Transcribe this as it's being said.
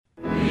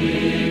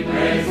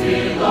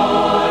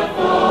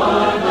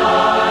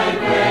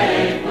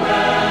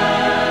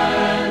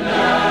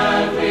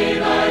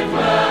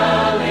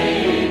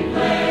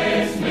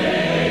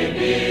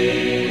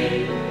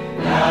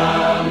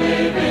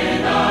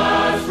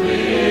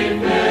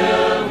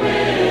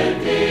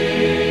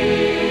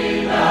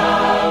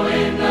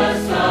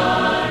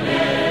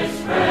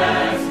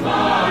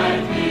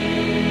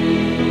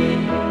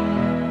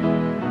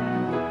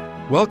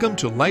Welcome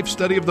to Life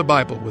Study of the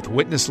Bible with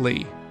Witness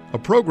Lee, a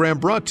program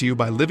brought to you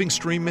by Living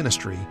Stream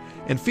Ministry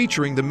and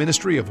featuring the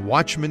ministry of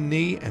Watchman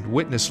Nee and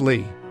Witness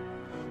Lee.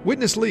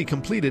 Witness Lee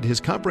completed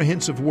his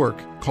comprehensive work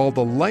called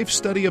The Life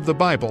Study of the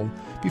Bible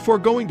before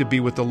going to be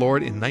with the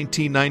Lord in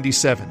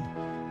 1997,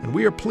 and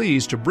we are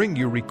pleased to bring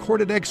you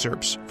recorded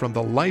excerpts from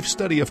the Life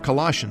Study of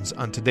Colossians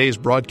on today's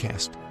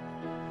broadcast.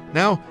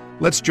 Now,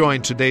 let's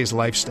join today's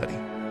Life Study.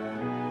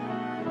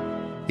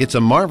 It's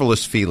a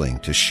marvelous feeling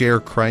to share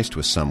Christ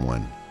with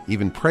someone,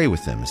 even pray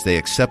with them as they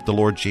accept the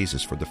Lord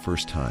Jesus for the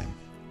first time.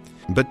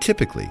 But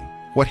typically,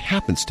 what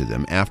happens to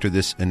them after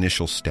this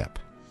initial step?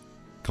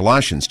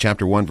 Colossians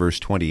chapter 1, verse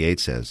 28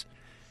 says,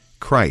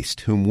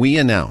 Christ, whom we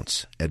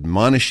announce,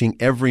 admonishing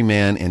every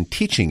man and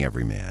teaching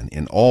every man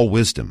in all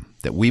wisdom,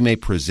 that we may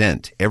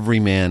present every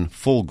man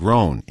full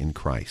grown in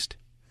Christ.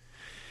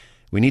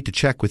 We need to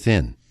check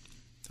within.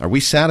 Are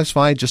we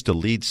satisfied just to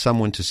lead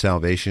someone to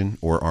salvation,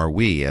 or are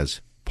we,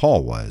 as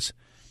Paul was,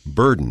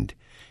 burdened,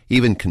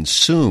 even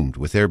consumed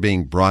with their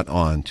being brought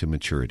on to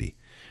maturity?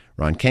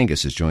 Ron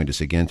Kangas has joined us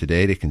again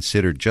today to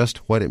consider just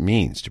what it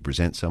means to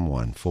present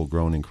someone full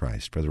grown in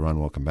Christ. Brother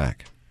Ron, welcome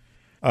back.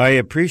 I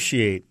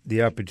appreciate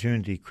the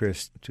opportunity,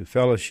 Chris, to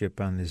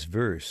fellowship on this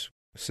verse.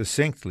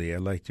 Succinctly,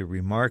 I'd like to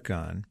remark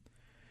on,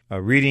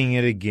 reading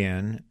it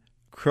again,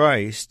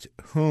 Christ,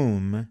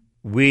 whom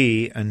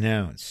we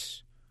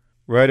announce.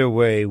 Right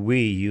away,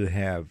 you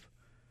have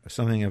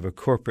something of a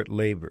corporate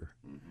labor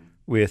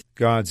with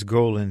God's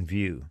goal in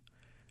view.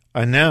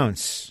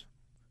 Announce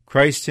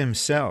Christ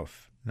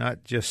himself,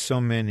 not just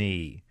so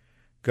many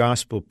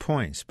gospel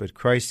points, but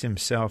Christ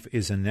himself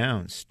is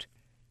announced.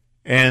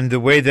 And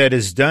the way that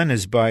is done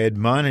is by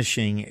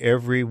admonishing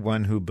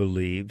everyone who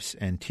believes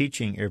and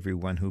teaching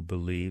everyone who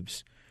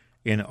believes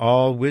in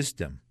all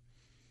wisdom.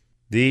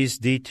 These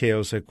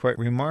details are quite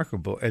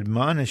remarkable.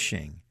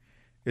 Admonishing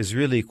is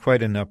really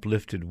quite an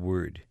uplifted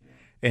word.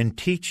 And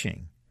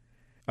teaching,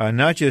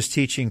 not just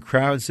teaching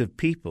crowds of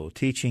people,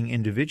 teaching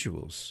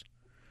individuals,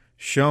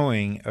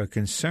 showing a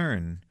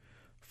concern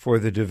for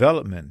the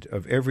development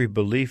of every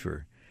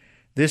believer.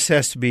 This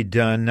has to be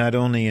done not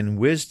only in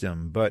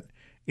wisdom, but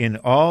in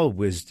all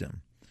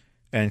wisdom.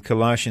 And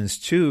Colossians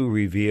 2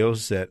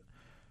 reveals that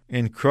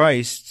in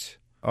Christ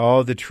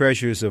all the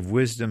treasures of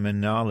wisdom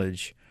and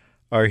knowledge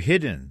are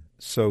hidden.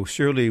 So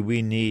surely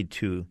we need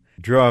to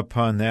draw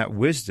upon that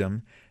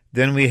wisdom.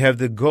 Then we have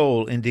the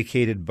goal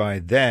indicated by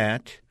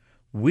that.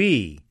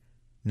 We,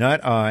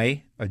 not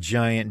I, a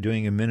giant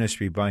doing a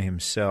ministry by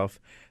himself,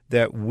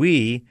 that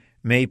we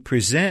may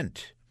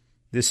present.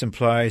 This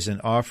implies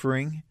an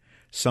offering,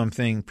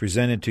 something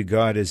presented to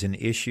God as an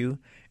issue.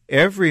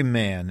 Every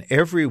man,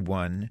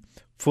 everyone,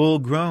 full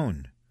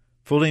grown,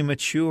 fully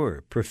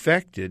mature,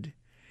 perfected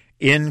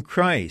in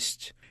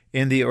Christ,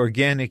 in the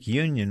organic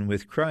union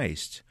with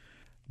Christ.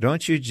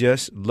 Don't you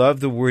just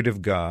love the Word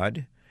of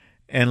God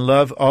and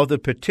love all the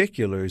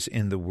particulars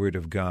in the Word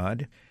of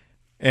God?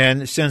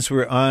 And since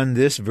we're on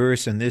this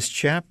verse and this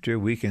chapter,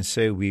 we can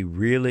say we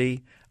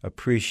really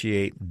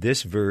appreciate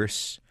this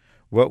verse.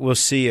 What we'll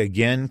see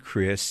again,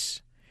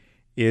 Chris,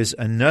 is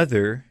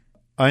another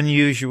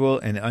unusual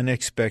and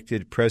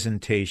unexpected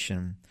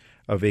presentation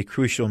of a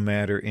crucial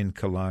matter in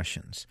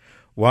Colossians.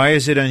 Why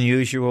is it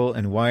unusual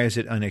and why is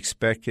it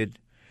unexpected?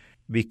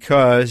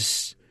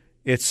 Because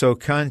it's so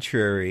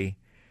contrary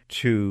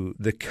to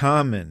the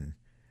common,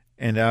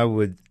 and I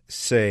would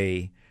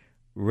say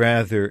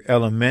rather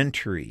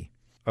elementary,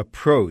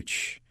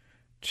 approach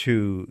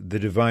to the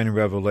divine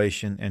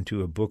revelation and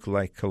to a book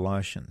like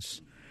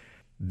Colossians.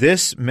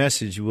 This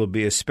message will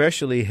be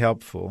especially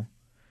helpful,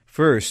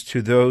 first,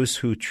 to those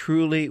who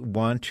truly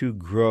want to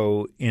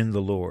grow in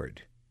the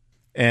Lord,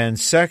 and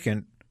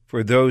second,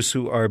 for those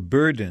who are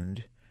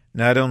burdened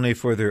not only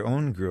for their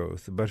own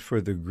growth, but for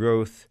the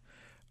growth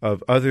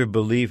of other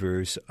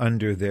believers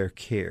under their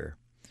care.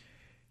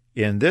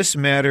 In this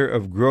matter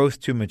of growth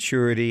to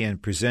maturity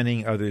and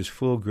presenting others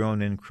full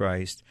grown in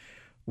Christ,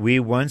 we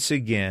once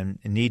again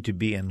need to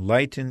be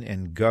enlightened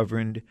and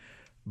governed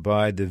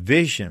by the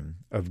vision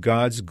of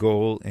God's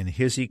goal in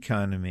his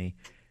economy,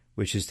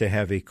 which is to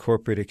have a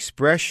corporate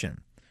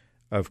expression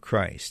of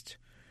Christ.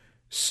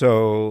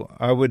 So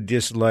I would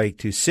just like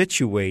to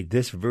situate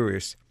this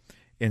verse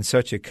in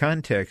such a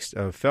context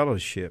of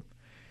fellowship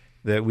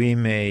that we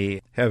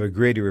may have a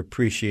greater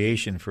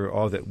appreciation for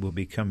all that will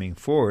be coming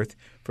forth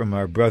from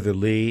our brother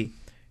Lee,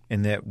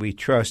 and that we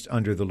trust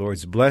under the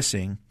Lord's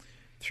blessing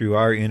through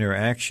our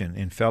interaction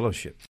in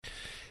fellowship.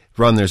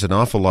 Ron, there's an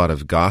awful lot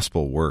of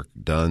gospel work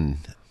done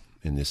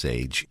in this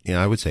age,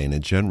 I would say in a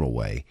general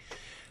way,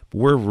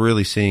 We're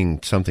really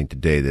seeing something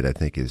today that I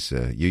think is,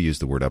 you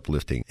used the word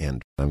uplifting,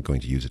 and I'm going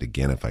to use it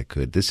again if I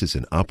could. This is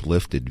an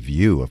uplifted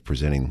view of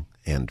presenting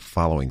and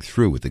following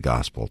through with the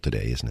gospel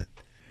today, isn't it?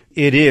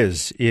 It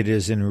is. It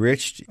is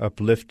enriched,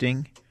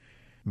 uplifting.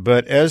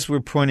 But as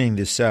we're pointing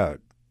this out,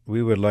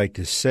 we would like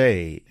to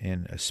say,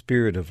 in a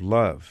spirit of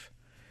love,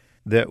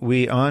 that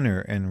we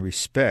honor and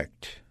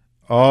respect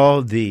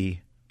all the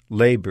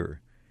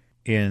labor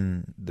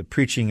in the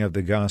preaching of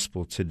the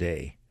gospel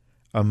today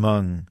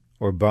among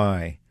or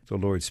by the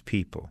Lord's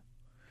people.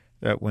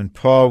 That when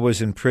Paul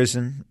was in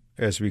prison,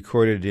 as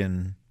recorded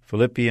in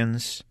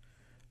Philippians,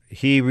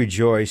 he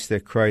rejoiced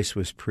that Christ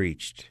was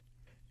preached.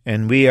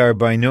 And we are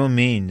by no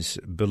means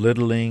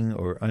belittling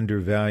or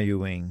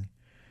undervaluing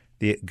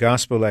the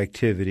gospel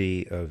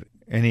activity of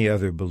any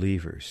other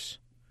believers.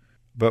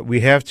 But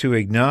we have to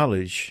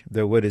acknowledge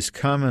that what is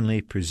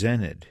commonly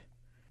presented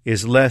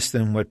is less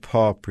than what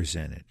Paul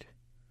presented.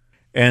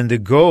 And the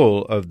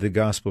goal of the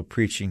gospel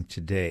preaching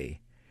today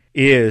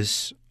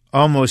is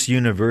almost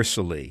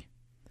universally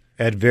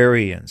at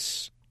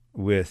variance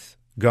with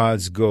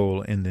God's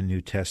goal in the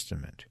New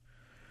Testament.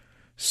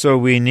 So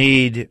we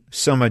need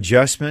some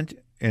adjustment,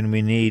 and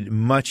we need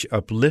much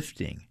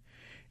uplifting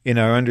in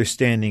our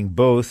understanding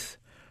both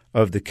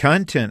of the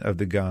content of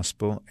the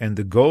gospel and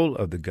the goal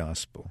of the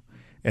gospel.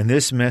 And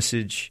this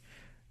message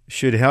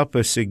should help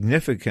us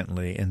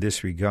significantly in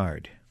this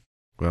regard.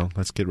 Well,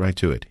 let's get right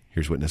to it.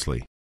 Here's Witness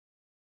Lee.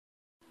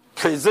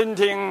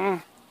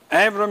 Presenting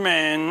every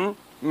man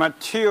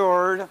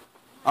matured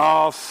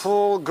or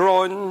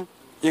full-grown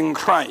in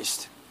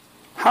Christ.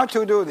 How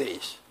to do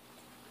this?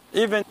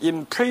 Even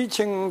in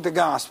preaching the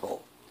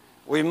gospel,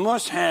 we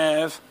must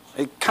have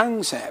a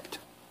concept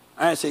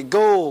as a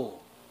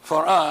goal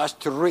for us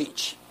to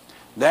reach.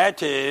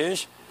 That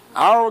is,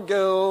 our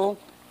goal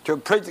to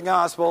preach the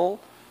gospel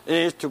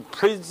is to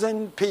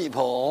present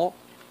people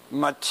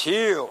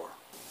mature,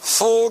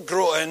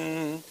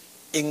 full-grown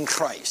in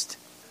Christ.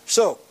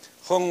 So,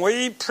 when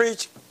we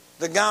preach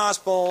the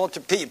gospel to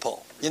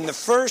people, in the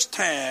first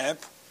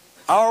step,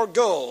 our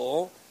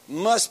goal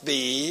must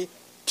be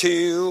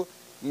to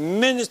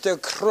minister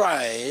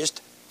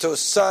Christ to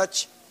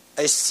such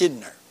a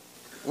sinner.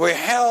 We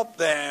help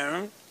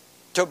them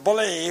to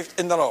believe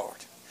in the Lord.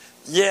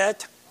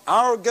 Yet,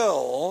 our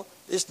goal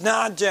is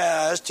not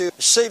just to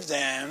save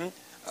them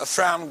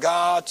from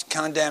God's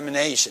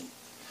condemnation.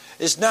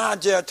 It's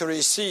not just to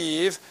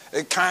receive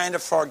a kind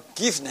of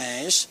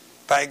forgiveness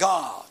by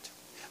God.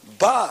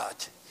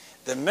 But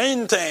the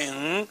main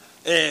thing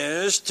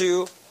is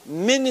to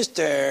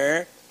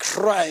minister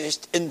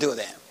Christ into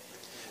them,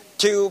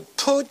 to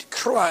put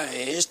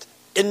Christ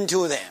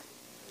into them.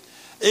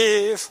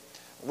 If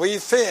we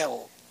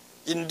fail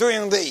in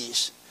doing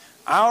this,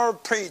 our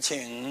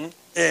preaching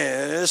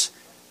is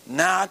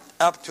not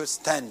up to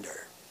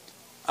standard.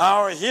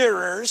 Our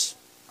hearers,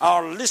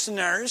 our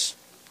listeners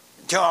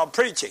to our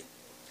preaching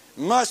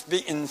must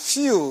be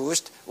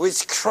infused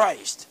with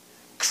Christ.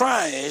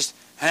 Christ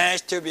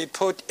has to be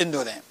put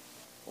into them.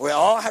 We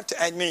all have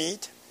to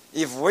admit,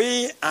 if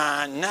we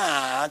are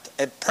not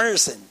a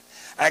person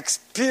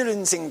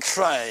experiencing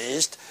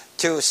Christ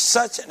to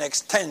such an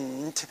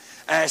extent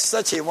as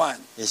such a one,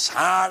 it's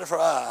hard for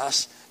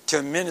us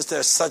to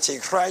minister such a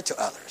Christ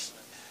to others.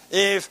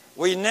 If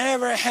we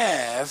never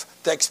have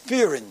the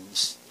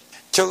experience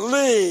to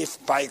live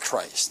by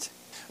Christ,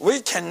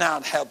 we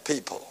cannot help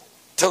people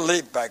to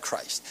live by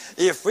Christ.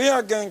 If we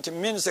are going to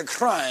minister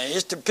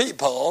Christ to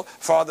people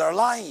for their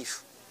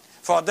life,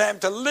 for them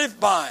to live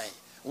by,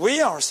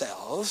 we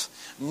ourselves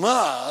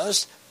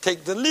must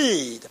take the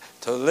lead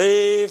to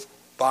live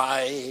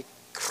by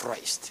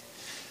Christ.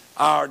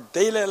 Our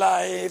daily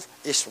life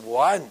is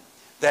one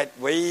that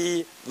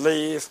we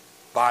live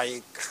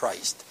by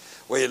Christ.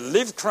 We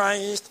live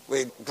Christ,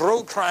 we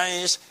grow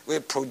Christ, we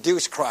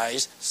produce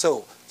Christ.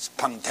 So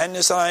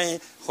spontaneously,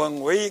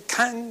 when we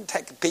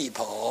contact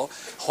people,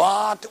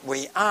 what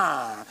we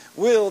are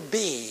will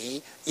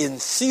be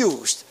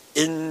infused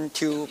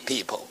into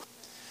people.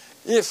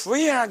 If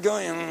we are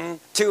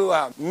going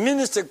to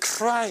minister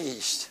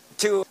Christ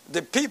to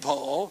the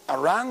people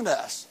around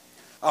us,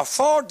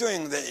 for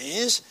doing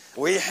this,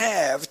 we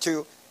have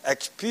to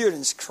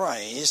experience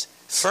Christ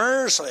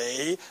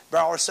firstly by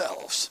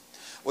ourselves.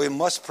 We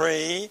must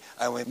pray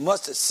and we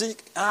must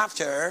seek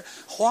after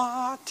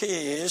what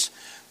is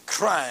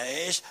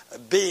Christ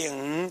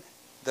being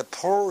the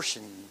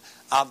portion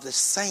of the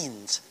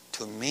saints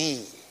to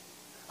me.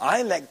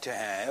 I like to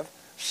have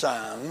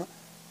some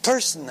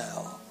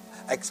personal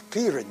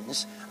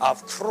experience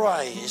of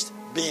Christ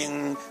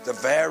being the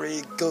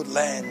very good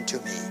land to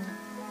me.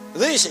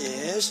 This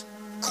is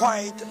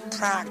quite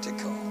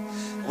practical.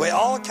 We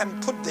all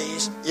can put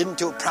this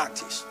into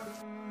practice.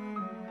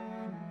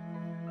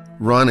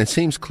 Ron, it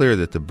seems clear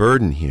that the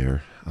burden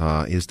here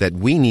is that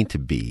we need to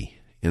be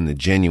in the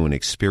genuine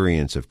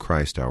experience of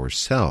Christ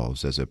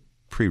ourselves as a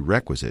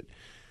prerequisite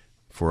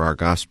for our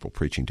gospel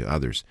preaching to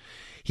others.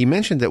 He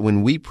mentioned that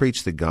when we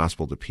preach the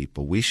gospel to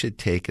people, we should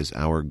take as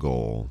our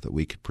goal that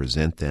we could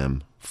present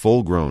them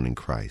full-grown in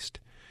Christ.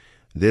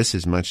 This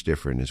is much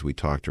different, as we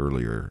talked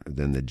earlier,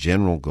 than the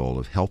general goal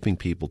of helping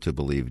people to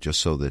believe just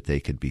so that they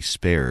could be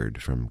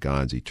spared from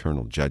God's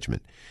eternal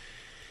judgment.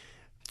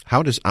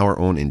 How does our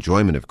own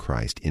enjoyment of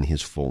Christ in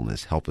His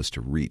fullness help us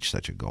to reach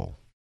such a goal?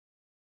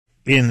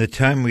 In the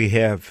time we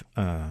have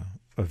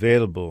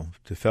available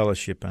to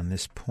fellowship on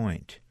this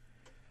point,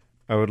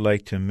 I would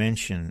like to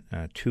mention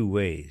two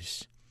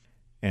ways.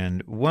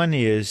 And one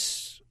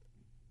is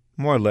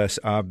more or less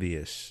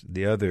obvious.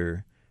 The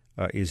other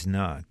is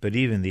not. But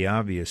even the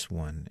obvious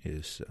one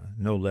is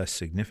no less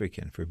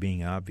significant for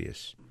being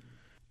obvious.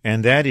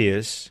 And that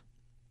is,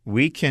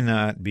 we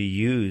cannot be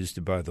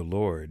used by the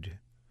Lord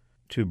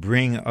to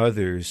bring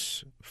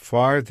others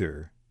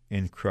farther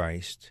in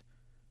Christ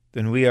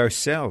than we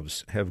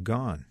ourselves have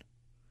gone.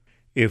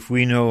 If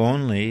we know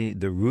only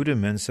the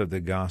rudiments of the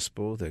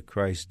gospel, that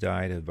Christ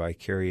died a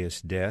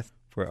vicarious death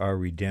for our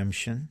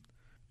redemption,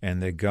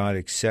 and that God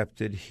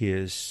accepted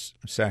His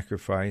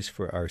sacrifice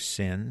for our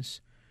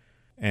sins,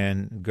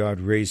 and God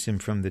raised Him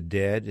from the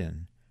dead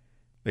and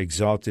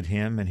exalted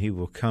Him, and He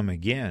will come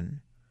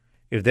again,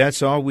 if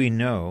that's all we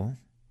know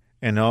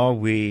and all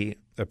we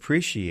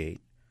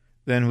appreciate,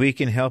 then we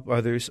can help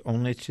others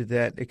only to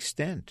that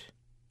extent.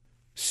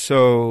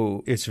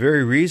 So it's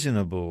very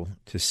reasonable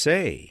to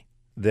say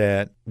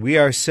that we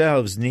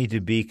ourselves need to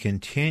be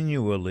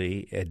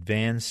continually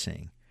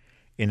advancing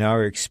in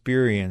our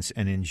experience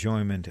and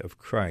enjoyment of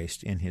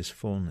Christ in His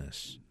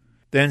fullness.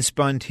 Then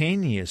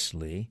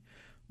spontaneously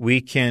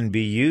we can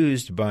be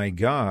used by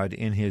God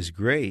in His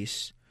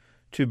grace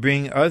to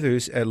bring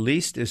others at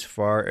least as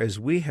far as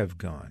we have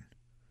gone.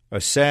 A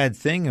sad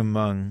thing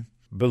among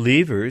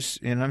believers,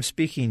 and I'm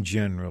speaking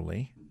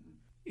generally,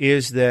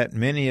 is that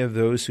many of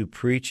those who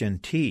preach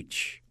and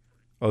teach,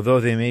 although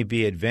they may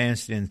be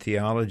advanced in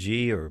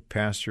theology or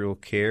pastoral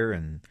care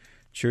and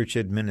church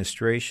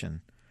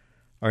administration,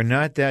 are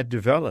not that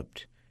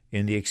developed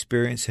in the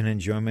experience and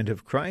enjoyment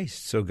of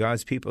Christ, so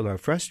God's people are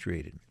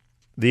frustrated.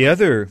 The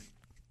other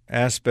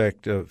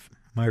aspect of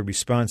my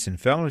response in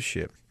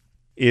fellowship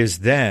is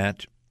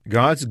that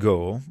God's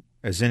goal,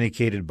 as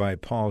indicated by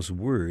Paul's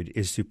word,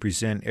 is to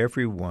present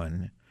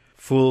everyone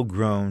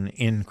full-grown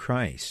in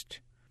Christ.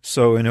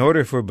 So in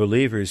order for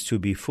believers to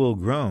be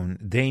full-grown,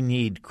 they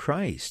need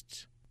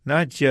Christ,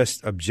 not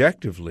just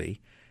objectively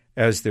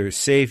as their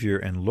Savior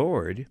and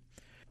Lord,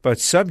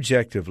 but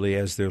subjectively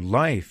as their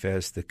life,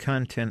 as the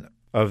content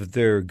of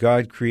their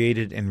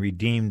God-created and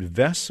redeemed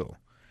vessel,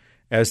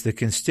 as the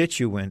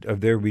constituent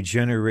of their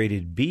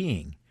regenerated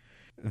being,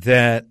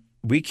 that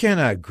we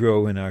cannot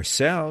grow in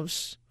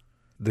ourselves.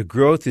 The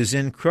growth is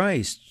in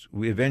Christ.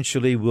 We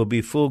eventually will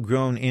be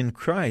full-grown in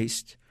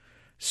Christ,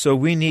 so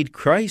we need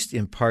Christ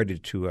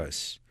imparted to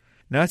us,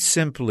 not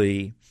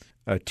simply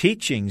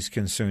teachings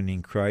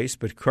concerning Christ,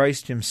 but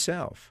Christ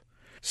Himself.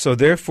 So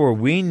therefore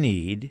we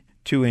need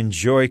to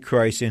enjoy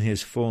Christ in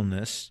His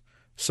fullness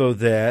so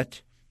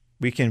that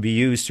we can be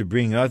used to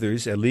bring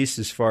others at least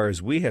as far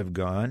as we have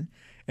gone.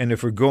 And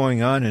if we're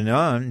going on and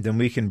on, then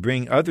we can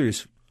bring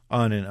others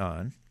on and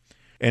on.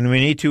 And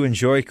we need to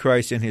enjoy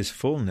Christ in His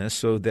fullness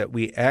so that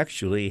we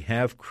actually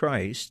have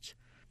Christ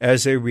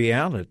as a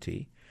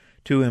reality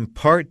to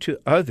impart to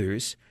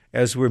others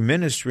as we're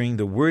ministering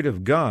the Word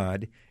of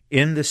God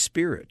in the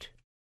Spirit.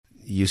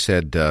 You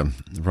said,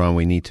 Ron,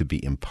 we need to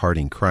be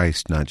imparting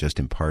Christ, not just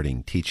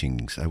imparting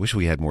teachings. I wish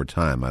we had more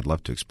time. I'd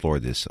love to explore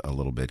this a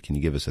little bit. Can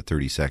you give us a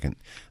 30-second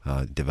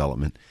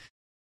development?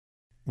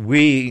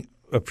 We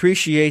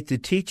appreciate the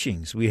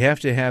teachings. We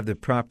have to have the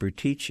proper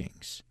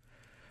teachings.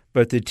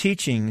 But the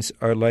teachings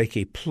are like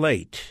a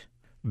plate,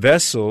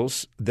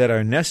 vessels that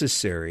are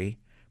necessary,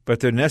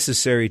 but they're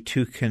necessary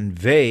to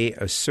convey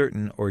a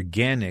certain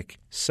organic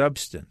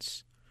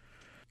substance.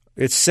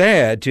 It's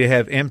sad to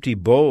have empty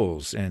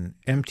bowls and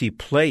empty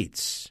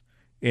plates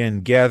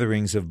in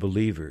gatherings of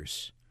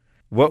believers.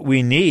 What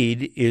we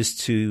need is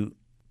to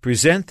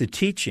present the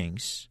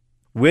teachings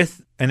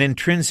with an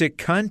intrinsic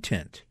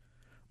content,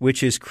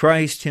 which is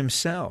Christ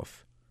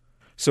Himself.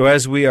 So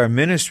as we are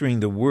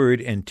ministering the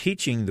Word and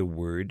teaching the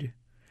Word,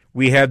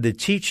 we have the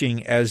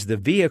teaching as the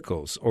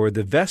vehicles or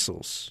the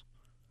vessels.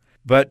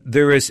 But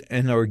there is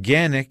an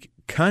organic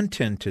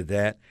content to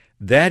that.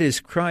 That is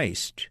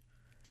Christ.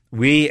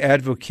 We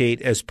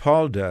advocate, as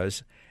Paul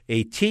does,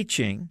 a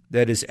teaching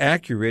that is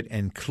accurate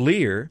and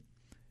clear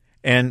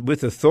and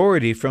with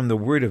authority from the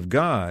Word of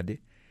God,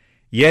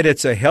 yet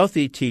it's a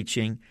healthy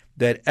teaching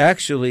that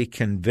actually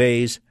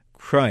conveys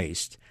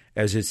Christ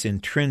as its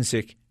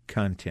intrinsic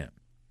content.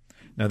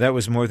 Now, that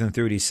was more than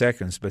 30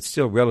 seconds, but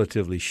still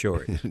relatively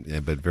short. Yeah,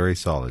 but very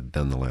solid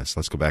nonetheless.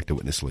 Let's go back to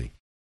Witness Lee.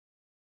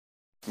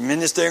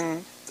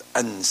 Ministering the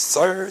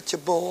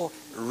unsearchable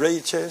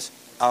riches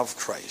of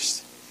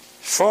Christ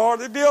for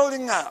the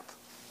building up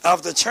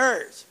of the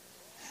church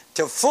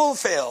to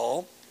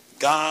fulfill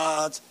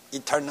God's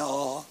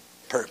eternal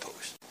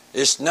purpose.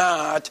 It's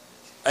not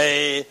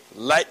a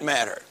light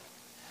matter.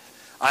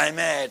 I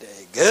met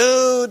a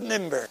good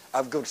number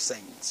of good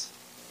saints.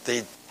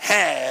 They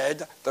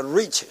had the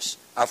riches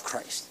of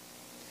Christ,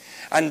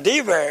 and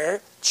they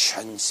were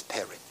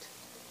transparent.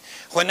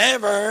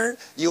 Whenever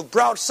you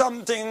brought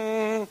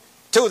something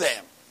to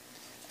them,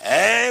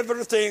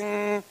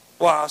 everything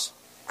was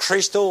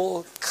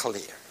crystal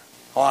clear.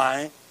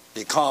 Why?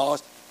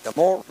 Because the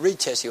more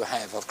riches you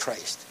have of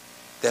Christ,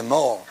 the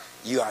more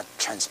you are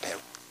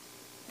transparent.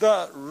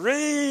 The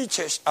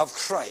riches of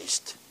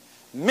Christ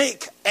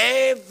make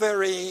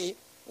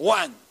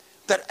everyone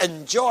that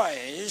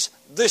enjoys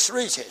these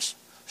riches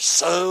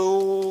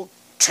so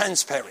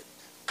transparent,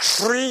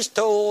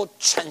 crystal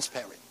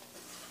transparent.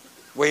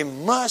 We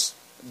must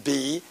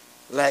be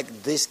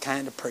like this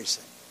kind of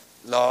person.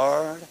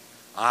 Lord,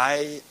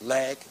 I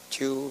like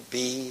to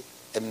be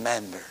a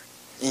member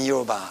in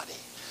your body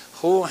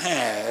who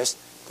has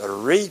the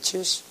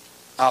riches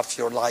of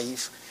your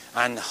life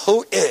and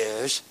who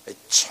is a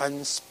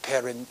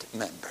transparent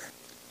member.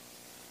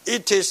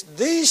 It is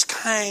this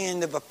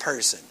kind of a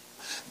person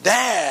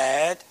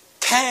that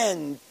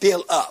can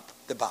build up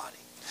the body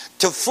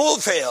to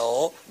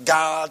fulfill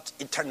God's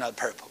eternal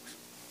purpose.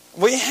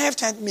 We have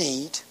to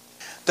admit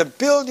the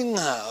building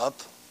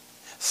up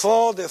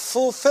for the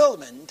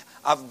fulfillment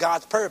of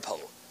God's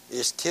purpose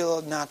is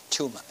still not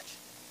too much.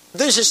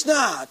 This is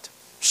not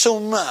so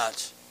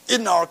much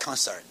in our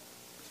concern.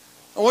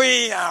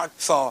 We are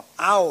for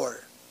our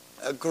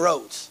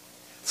growth,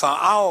 for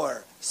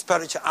our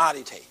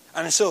spirituality,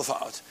 and so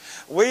forth.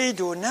 We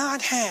do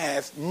not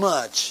have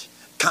much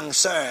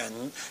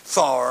concern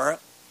for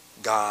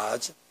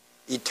God's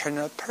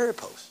eternal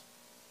purpose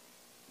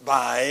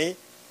by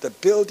the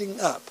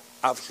building up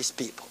of His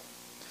people.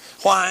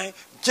 Why?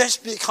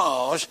 Just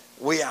because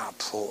we are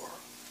poor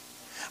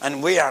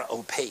and we are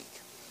opaque.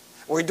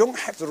 We don't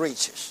have the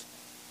riches.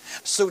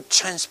 So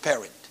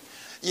transparent.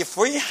 If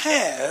we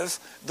have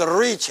the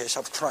riches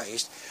of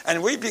Christ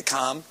and we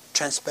become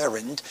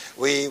transparent,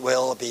 we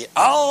will be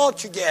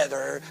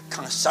altogether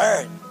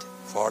concerned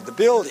for the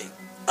building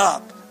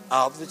up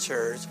of the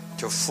church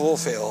to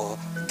fulfill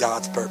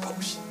God's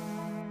purpose.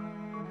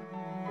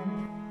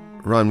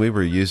 Ron, we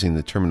were using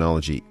the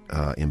terminology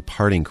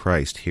imparting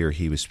Christ. Here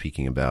he was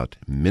speaking about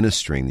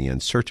ministering the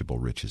unsearchable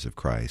riches of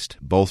Christ,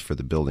 both for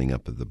the building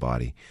up of the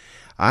body.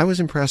 I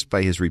was impressed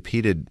by his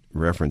repeated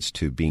reference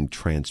to being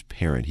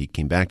transparent. He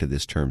came back to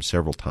this term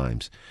several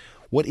times.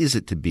 What is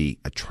it to be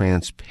a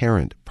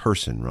transparent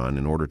person, Ron,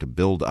 in order to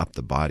build up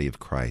the body of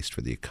Christ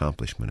for the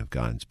accomplishment of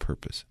God's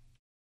purpose?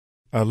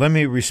 Let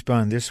me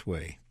respond this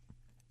way.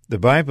 The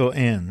Bible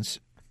ends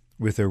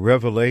with a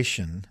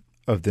revelation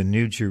of the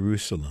New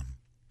Jerusalem.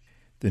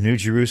 The New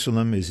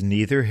Jerusalem is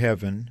neither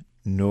heaven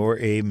nor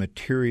a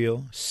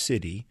material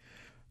city.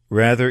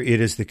 Rather, it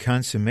is the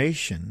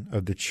consummation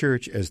of the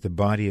church as the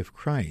body of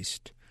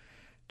Christ,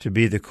 to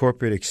be the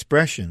corporate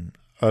expression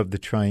of the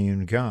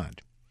triune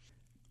God.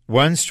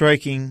 One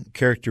striking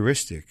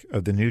characteristic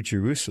of the New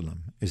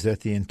Jerusalem is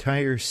that the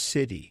entire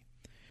city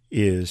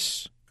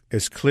is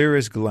as clear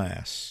as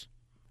glass.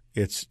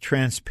 It's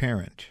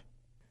transparent.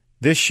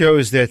 This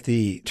shows that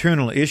the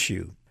eternal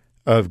issue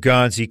of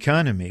God's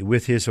economy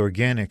with His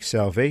organic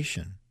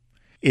salvation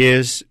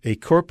is a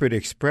corporate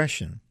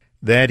expression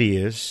that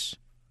is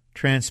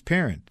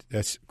transparent,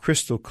 that's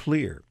crystal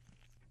clear.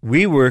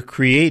 We were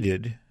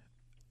created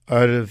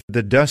out of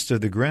the dust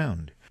of the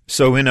ground.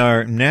 So in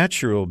our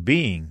natural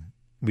being,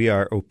 we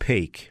are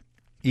opaque,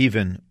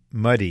 even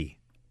muddy.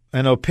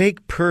 An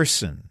opaque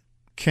person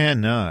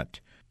cannot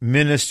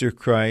minister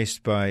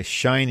Christ by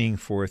shining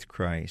forth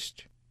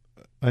Christ.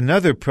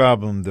 Another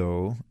problem,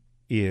 though,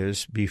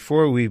 is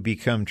before we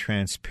become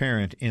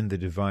transparent in the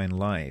divine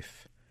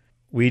life,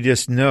 we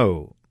just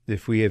know,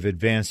 if we have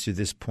advanced to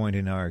this point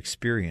in our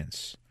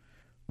experience,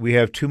 we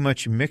have too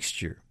much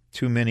mixture,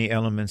 too many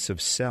elements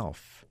of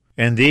self.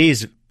 And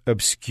these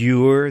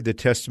obscure the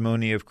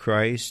testimony of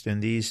Christ,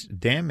 and these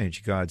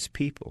damage God's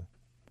people.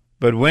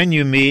 But when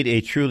you meet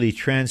a truly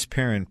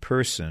transparent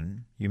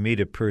person, you meet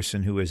a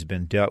person who has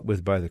been dealt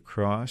with by the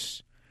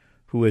cross,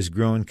 who has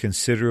grown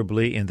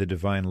considerably in the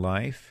divine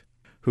life,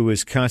 who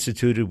is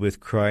constituted with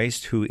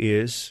Christ, who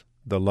is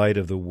the light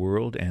of the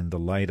world and the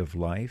light of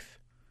life.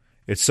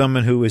 It's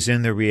someone who is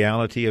in the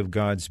reality of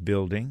God's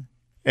building.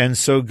 And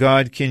so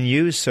God can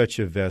use such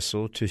a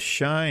vessel to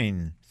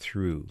shine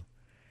through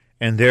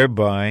and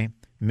thereby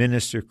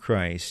minister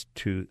Christ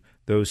to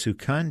those who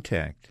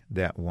contact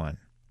that one.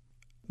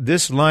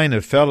 This line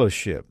of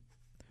fellowship,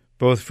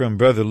 both from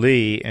Brother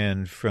Lee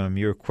and from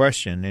your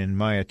question in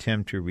my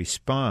attempt to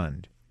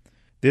respond,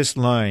 this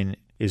line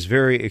is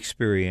very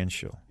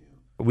experiential.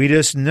 We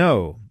just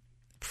know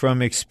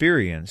from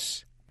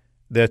experience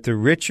that the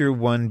richer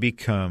one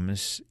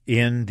becomes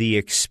in the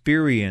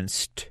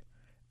experienced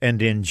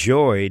and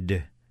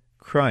enjoyed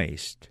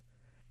Christ,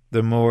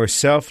 the more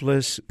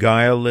selfless,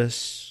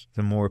 guileless,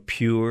 the more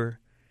pure,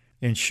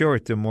 in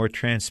short, the more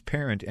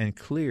transparent and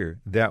clear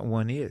that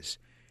one is.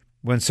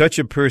 When such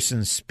a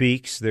person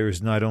speaks, there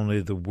is not only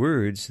the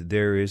words,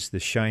 there is the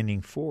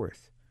shining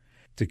forth.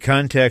 To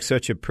contact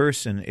such a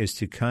person is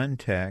to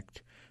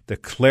contact the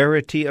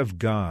clarity of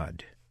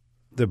God,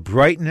 the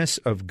brightness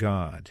of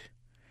God,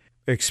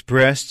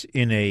 expressed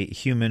in a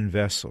human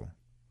vessel.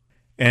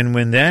 And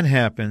when that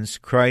happens,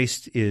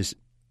 Christ is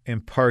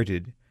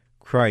imparted,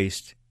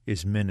 Christ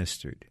is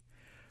ministered.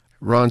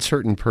 Ron,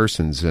 certain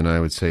persons, and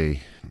I would say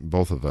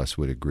both of us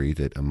would agree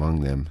that among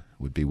them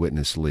would be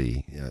Witness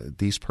Lee,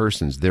 these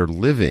persons, their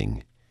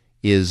living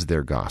is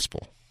their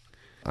gospel.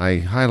 I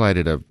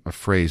highlighted a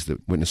phrase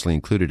that Witness Lee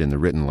included in the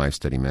written life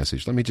study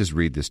message. Let me just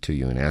read this to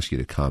you and ask you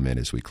to comment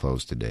as we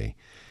close today.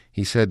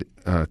 He said,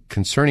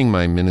 concerning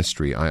my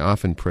ministry, I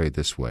often pray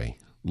this way: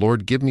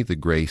 Lord, give me the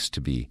grace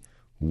to be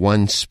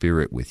one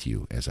spirit with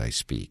you as I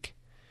speak.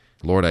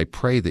 Lord, I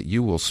pray that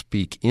you will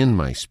speak in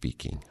my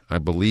speaking. I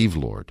believe,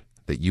 Lord,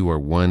 that you are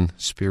one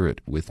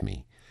spirit with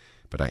me.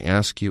 But I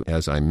ask you,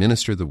 as I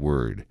minister the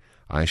word,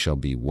 I shall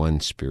be one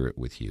spirit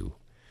with you.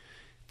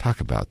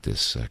 Talk about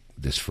this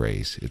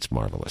phrase. It's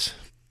marvelous.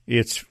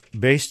 It's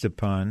based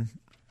upon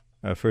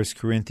 1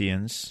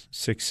 Corinthians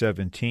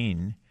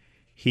 6:17.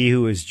 He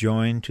who is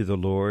joined to the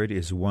Lord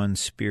is one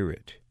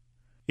spirit.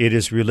 It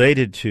is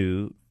related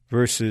to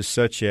verses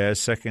such as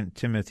 2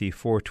 Timothy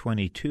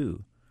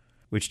 4:22,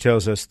 which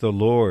tells us the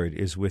Lord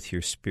is with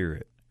your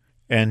spirit,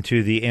 and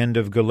to the end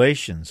of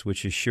Galatians,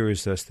 which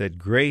assures us that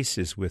grace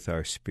is with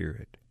our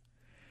spirit.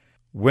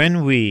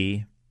 When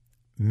we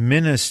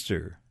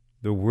minister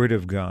the Word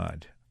of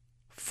God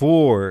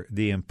for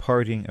the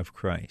imparting of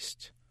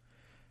Christ,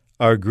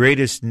 our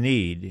greatest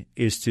need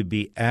is to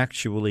be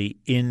actually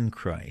in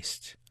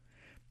Christ,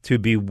 to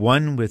be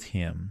one with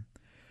Him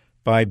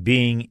by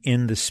being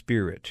in the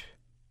Spirit.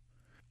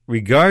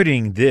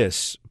 Regarding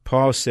this,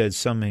 Paul said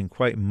something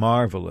quite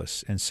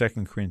marvelous in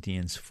 2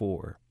 Corinthians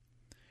 4.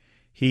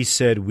 He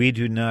said, we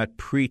do not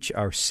preach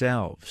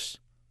ourselves,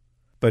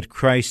 but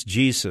Christ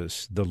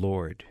Jesus the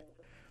Lord.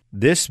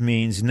 This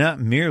means not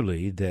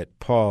merely that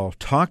Paul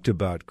talked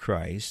about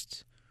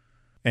Christ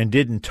and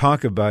didn't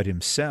talk about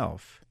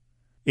himself.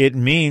 It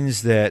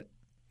means that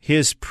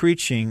his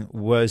preaching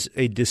was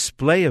a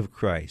display of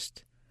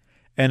Christ,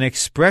 an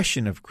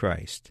expression of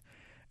Christ,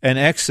 an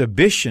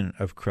exhibition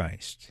of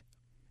Christ.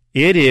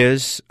 It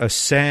is a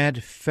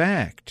sad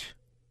fact,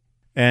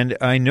 and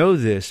I know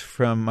this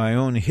from my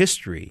own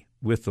history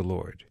with the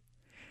Lord.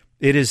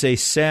 It is a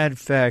sad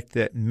fact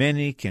that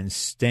many can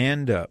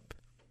stand up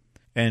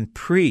and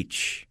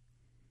preach.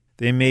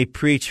 They may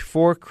preach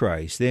for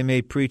Christ, they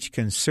may preach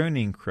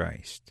concerning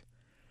Christ,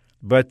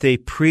 but they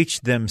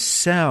preach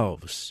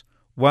themselves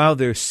while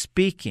they're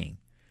speaking.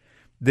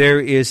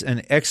 There is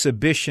an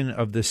exhibition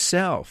of the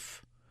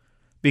self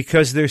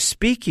because they're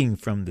speaking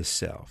from the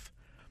self.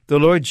 The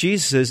Lord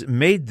Jesus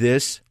made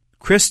this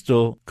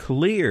crystal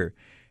clear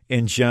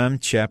in John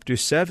chapter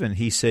 7.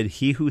 He said,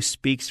 he who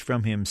speaks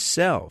from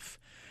himself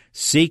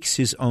seeks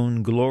his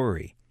own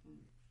glory.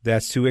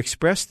 That's to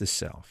express the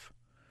self.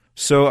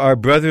 So our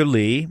brother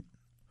Lee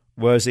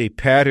was a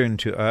pattern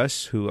to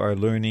us who are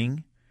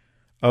learning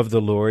of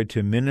the Lord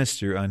to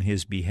minister on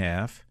his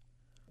behalf.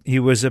 He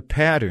was a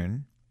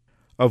pattern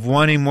of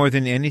wanting more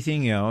than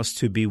anything else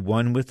to be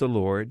one with the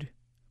Lord,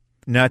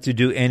 not to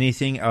do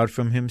anything out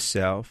from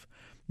himself,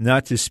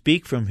 not to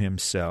speak from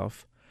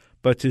himself,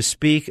 but to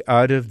speak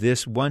out of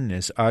this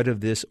oneness, out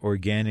of this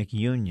organic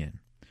union.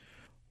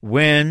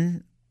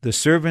 When the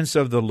servants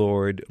of the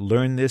Lord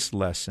learn this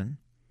lesson,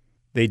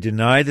 they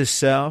deny the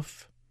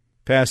self,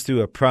 pass through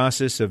a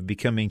process of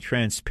becoming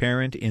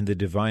transparent in the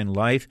divine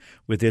life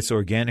with its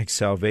organic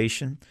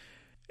salvation,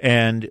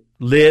 and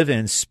live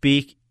and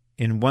speak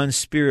in one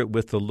spirit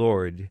with the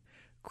Lord.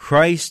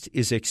 Christ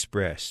is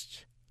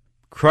expressed.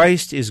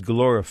 Christ is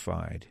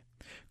glorified.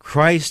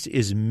 Christ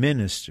is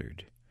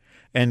ministered.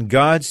 And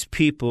God's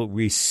people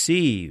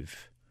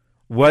receive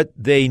what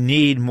they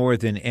need more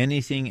than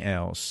anything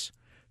else,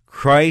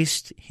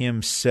 Christ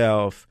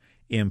Himself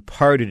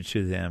imparted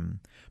to them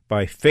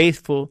by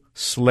faithful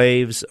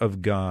slaves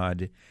of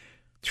God,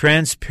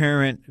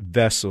 transparent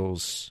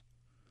vessels,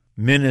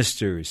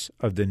 ministers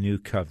of the new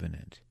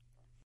covenant.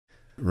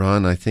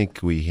 Ron, I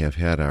think we have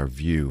had our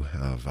view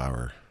of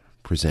our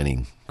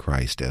presenting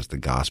Christ as the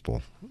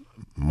gospel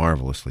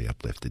marvelously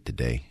uplifted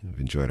today. We've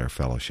enjoyed our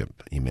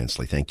fellowship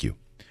immensely. Thank you.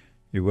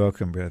 You're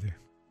welcome, brother.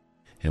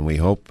 And we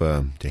hope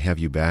to have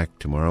you back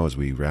tomorrow as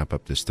we wrap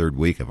up this third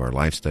week of our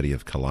life study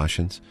of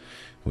Colossians.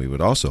 We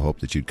would also hope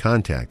that you'd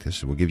contact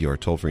us. We'll give you our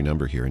toll-free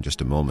number here in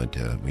just a moment.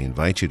 We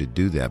invite you to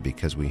do that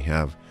because we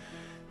have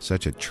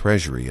such a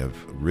treasury of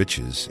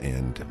riches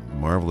and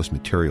marvelous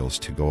materials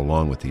to go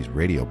along with these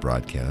radio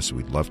broadcasts.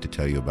 We'd love to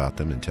tell you about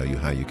them and tell you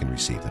how you can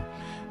receive them.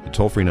 The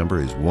toll-free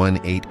number is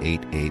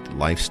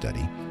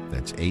 1-888-LIFE-STUDY.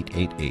 That's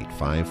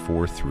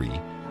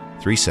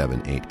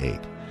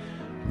 888-543-3788.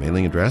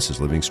 Mailing address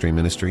is Living Stream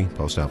Ministry,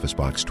 Post Office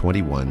Box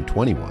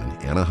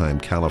 2121,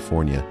 Anaheim,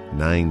 California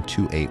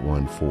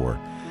 92814.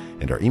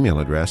 And our email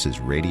address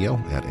is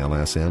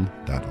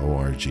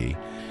radio@lsm.org.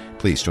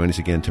 Please join us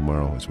again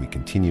tomorrow as we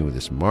continue with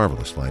this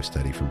marvelous life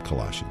study from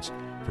Colossians.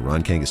 For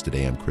Ron Kangas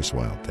today, I'm Chris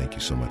Wilde. Thank you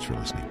so much for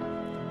listening.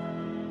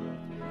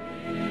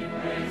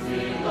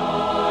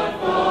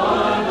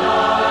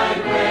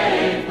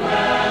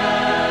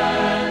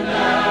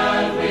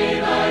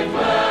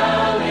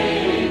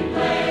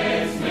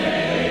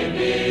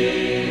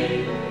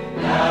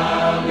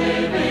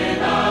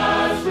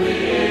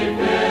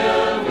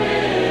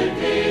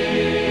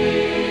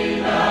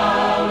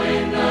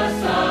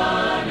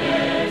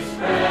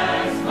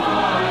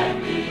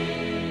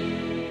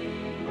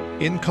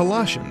 In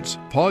Colossians,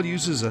 Paul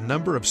uses a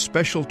number of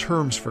special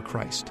terms for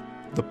Christ: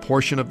 the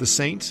portion of the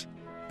saints,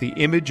 the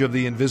image of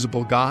the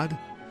invisible God,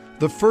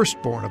 the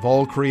firstborn of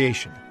all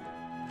creation.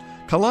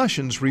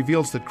 Colossians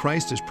reveals that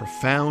Christ is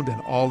profound and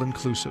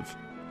all-inclusive.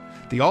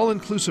 The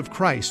all-inclusive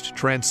Christ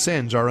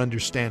transcends our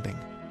understanding.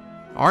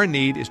 Our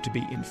need is to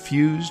be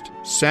infused,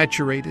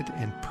 saturated,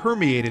 and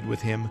permeated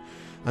with Him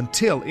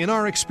until, in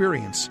our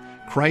experience,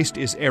 Christ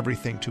is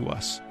everything to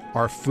us: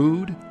 our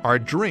food, our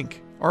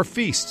drink, our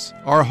feasts,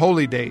 our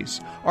holy days,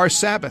 our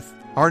Sabbath,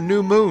 our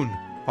new moon,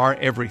 our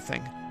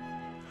everything.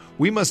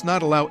 We must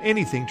not allow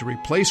anything to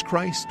replace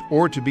Christ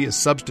or to be a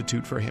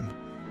substitute for Him.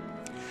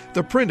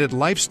 The printed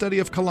Life Study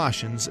of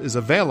Colossians is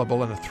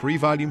available in a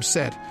 3-volume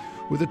set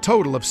with a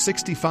total of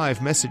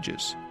 65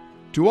 messages.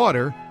 To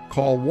order,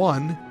 call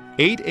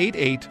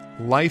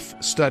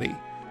 1-888-LIFE-STUDY.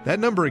 That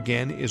number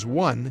again is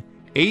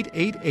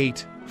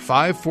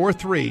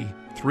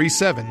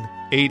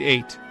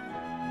 1-888-543-3788.